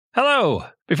Hello!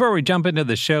 Before we jump into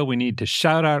the show, we need to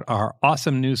shout out our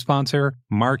awesome new sponsor,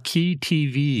 Marquee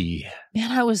TV. Man,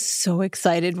 I was so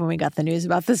excited when we got the news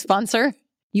about this sponsor.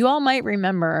 You all might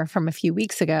remember from a few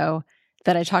weeks ago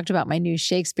that I talked about my new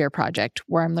Shakespeare project,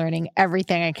 where I'm learning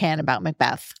everything I can about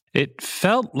Macbeth. It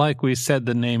felt like we said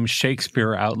the name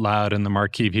Shakespeare out loud and the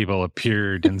Marquee people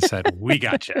appeared and said, we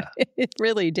gotcha. It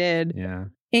really did. Yeah.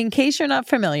 In case you're not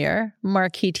familiar,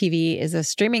 Marquee TV is a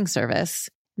streaming service.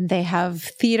 They have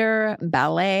theater,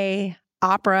 ballet,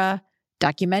 opera,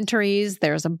 documentaries.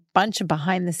 There's a bunch of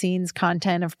behind-the-scenes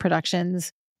content of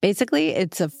productions. Basically,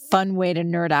 it's a fun way to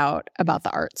nerd out about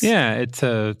the arts. Yeah, it's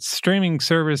a streaming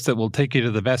service that will take you to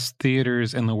the best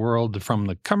theaters in the world from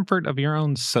the comfort of your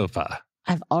own sofa.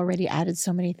 I've already added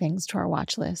so many things to our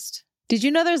watch list. Did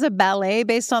you know there's a ballet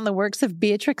based on the works of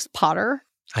Beatrix Potter?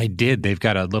 I did. They've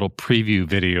got a little preview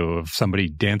video of somebody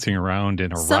dancing around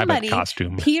in a rabbit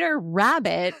costume. Peter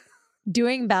Rabbit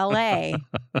doing ballet.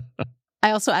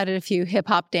 I also added a few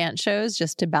hip-hop dance shows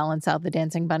just to balance out the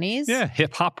dancing bunnies. Yeah,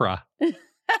 hip-hopera.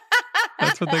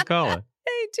 That's what they call it.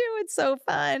 They do. It's so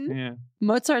fun. Yeah.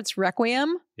 Mozart's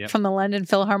Requiem from the London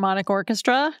Philharmonic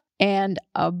Orchestra and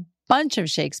a bunch of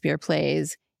Shakespeare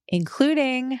plays,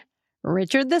 including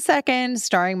Richard II,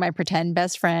 starring my pretend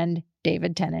best friend,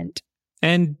 David Tennant.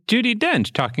 And Judi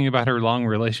Dench talking about her long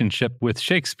relationship with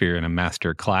Shakespeare in a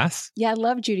master class. Yeah, I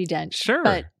love Judi Dench. Sure.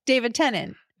 But David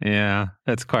Tennant. Yeah,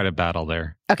 that's quite a battle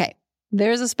there. Okay,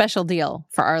 there's a special deal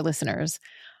for our listeners.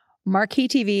 Marquee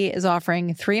TV is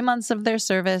offering 3 months of their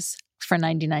service for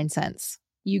 99 cents.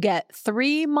 You get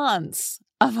 3 months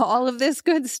of all of this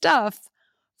good stuff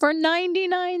for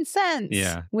 99 cents.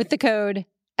 Yeah. With the code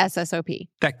SSOP.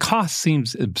 That cost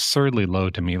seems absurdly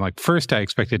low to me. Like, first, I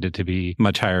expected it to be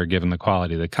much higher given the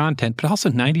quality of the content, but also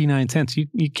 99 cents.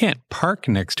 You can't park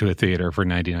next to a theater for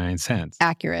 99 cents.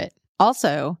 Accurate.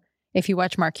 Also, if you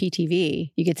watch Marquee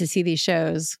TV, you get to see these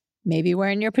shows maybe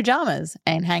wearing your pajamas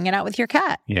and hanging out with your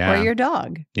cat or your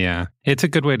dog. Yeah. It's a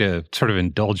good way to sort of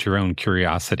indulge your own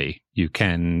curiosity. You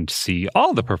can see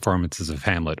all the performances of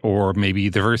Hamlet, or maybe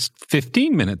the first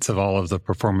 15 minutes of all of the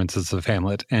performances of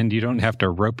Hamlet, and you don't have to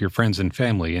rope your friends and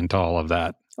family into all of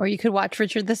that. Or you could watch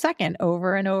Richard II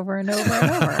over and over and over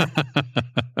and over.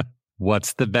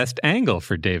 What's the best angle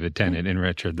for David Tennant in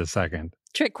Richard II?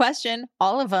 Trick question.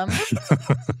 All of them.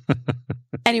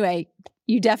 Anyway,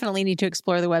 you definitely need to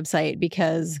explore the website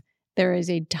because there is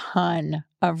a ton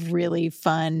of really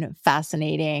fun,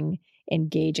 fascinating,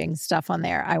 engaging stuff on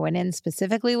there. I went in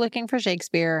specifically looking for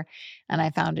Shakespeare, and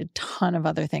I found a ton of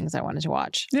other things I wanted to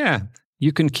watch. Yeah.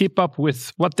 You can keep up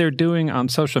with what they're doing on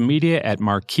social media at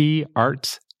Marquee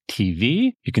Arts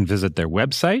TV. You can visit their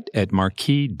website at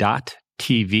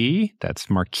marquee.tv. That's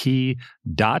marquee.tv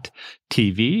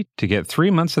to get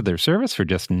 3 months of their service for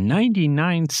just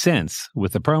 99 cents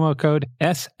with the promo code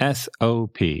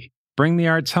SSOP. Bring the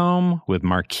arts home with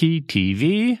Marquee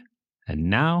TV. And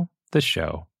now, the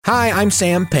show. Hi, I'm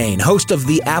Sam Payne, host of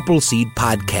the Appleseed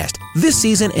Podcast. This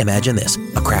season, imagine this: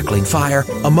 a crackling fire,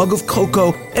 a mug of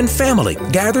cocoa, and family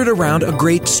gathered around a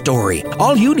great story.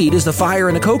 All you need is the fire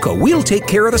and the cocoa. We'll take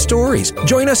care of the stories.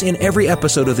 Join us in every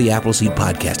episode of the Appleseed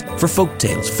Podcast for folk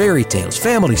tales, fairy tales,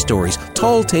 family stories,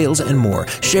 tall tales, and more,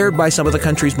 shared by some of the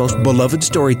country's most beloved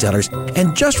storytellers,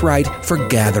 and just right for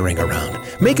gathering around.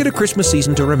 Make it a Christmas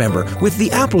season to remember with the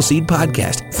Appleseed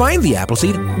Podcast. Find the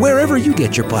Appleseed wherever you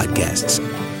get your podcasts.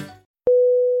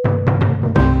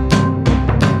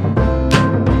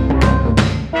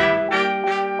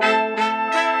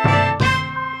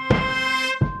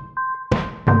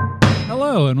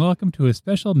 Hello, and welcome to a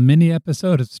special mini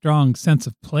episode of Strong Sense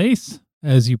of Place.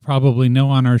 As you probably know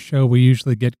on our show, we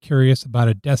usually get curious about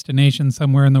a destination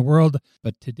somewhere in the world,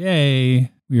 but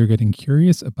today we are getting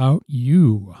curious about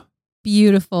you.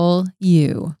 Beautiful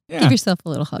you. Yeah. Give yourself a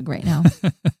little hug right now.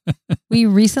 We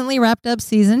recently wrapped up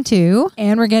season 2,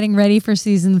 and we're getting ready for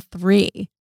season 3.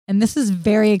 And this is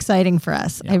very exciting for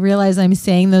us. Yeah. I realize I'm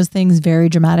saying those things very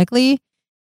dramatically.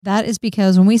 That is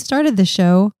because when we started the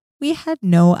show, we had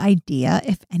no idea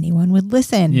if anyone would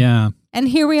listen. Yeah. And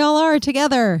here we all are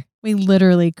together. We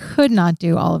literally could not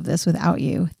do all of this without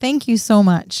you. Thank you so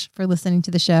much for listening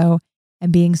to the show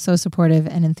and being so supportive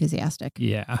and enthusiastic.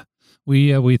 Yeah.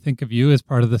 We think of you as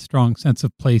part of the Strong Sense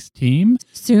of Place team.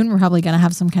 Soon we're probably going to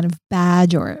have some kind of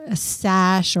badge or a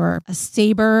sash or a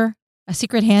saber, a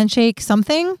secret handshake,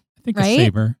 something. I think right? a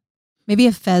saber. Maybe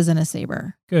a fez and a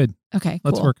saber. Good. Okay,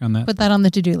 Let's cool. work on that. Put that on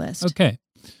the to-do list. Okay.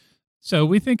 So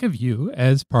we think of you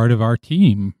as part of our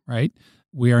team, right?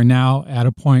 we are now at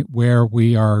a point where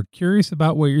we are curious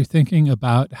about what you're thinking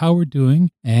about how we're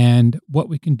doing and what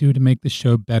we can do to make the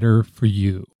show better for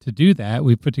you. To do that,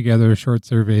 we put together a short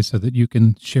survey so that you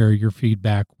can share your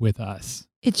feedback with us.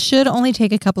 It should only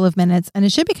take a couple of minutes, and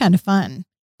it should be kind of fun.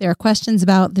 There are questions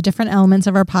about the different elements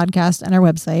of our podcast and our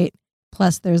website.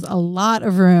 Plus, there's a lot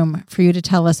of room for you to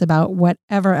tell us about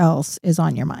whatever else is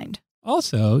on your mind.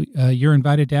 Also, you're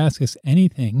invited to ask us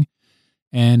anything,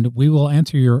 and we will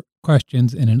answer your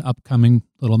questions in an upcoming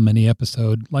little mini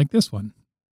episode like this one.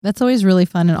 That's always really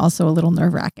fun and also a little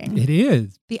nerve-wracking. It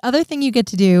is. The other thing you get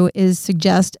to do is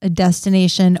suggest a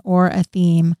destination or a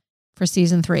theme for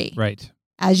season 3. Right.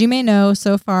 As you may know,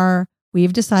 so far,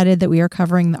 we've decided that we are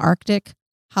covering the Arctic,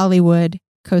 Hollywood,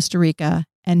 Costa Rica,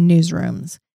 and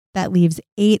newsrooms. That leaves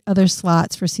 8 other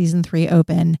slots for season 3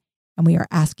 open, and we are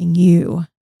asking you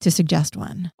to suggest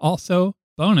one. Also,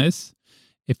 bonus,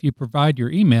 if you provide your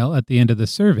email at the end of the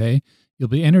survey, you'll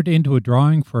be entered into a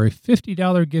drawing for a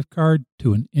 $50 gift card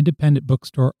to an independent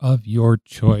bookstore of your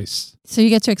choice. So you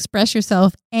get to express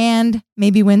yourself and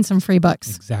maybe win some free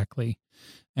books. Exactly.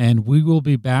 And we will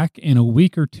be back in a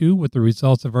week or 2 with the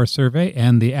results of our survey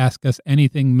and the Ask Us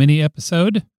Anything mini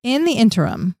episode. In the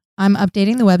interim, I'm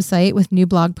updating the website with new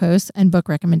blog posts and book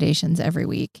recommendations every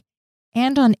week.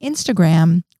 And on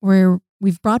Instagram, where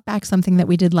we've brought back something that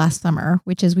we did last summer,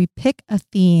 which is we pick a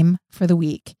theme for the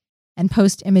week and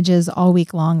post images all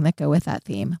week long that go with that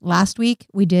theme. Last week,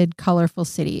 we did colorful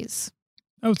cities.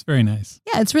 That was very nice.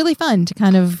 Yeah, it's really fun to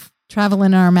kind of travel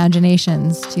in our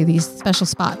imaginations to these special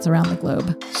spots around the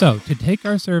globe. So to take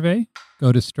our survey,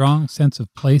 go to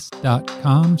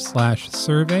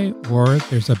strongsenseofplace.com/survey, or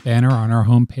there's a banner on our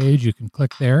homepage. You can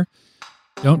click there.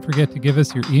 Don't forget to give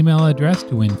us your email address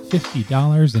to win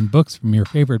 $50 in books from your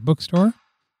favorite bookstore.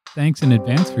 Thanks in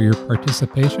advance for your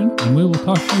participation, and we will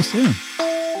talk to you soon.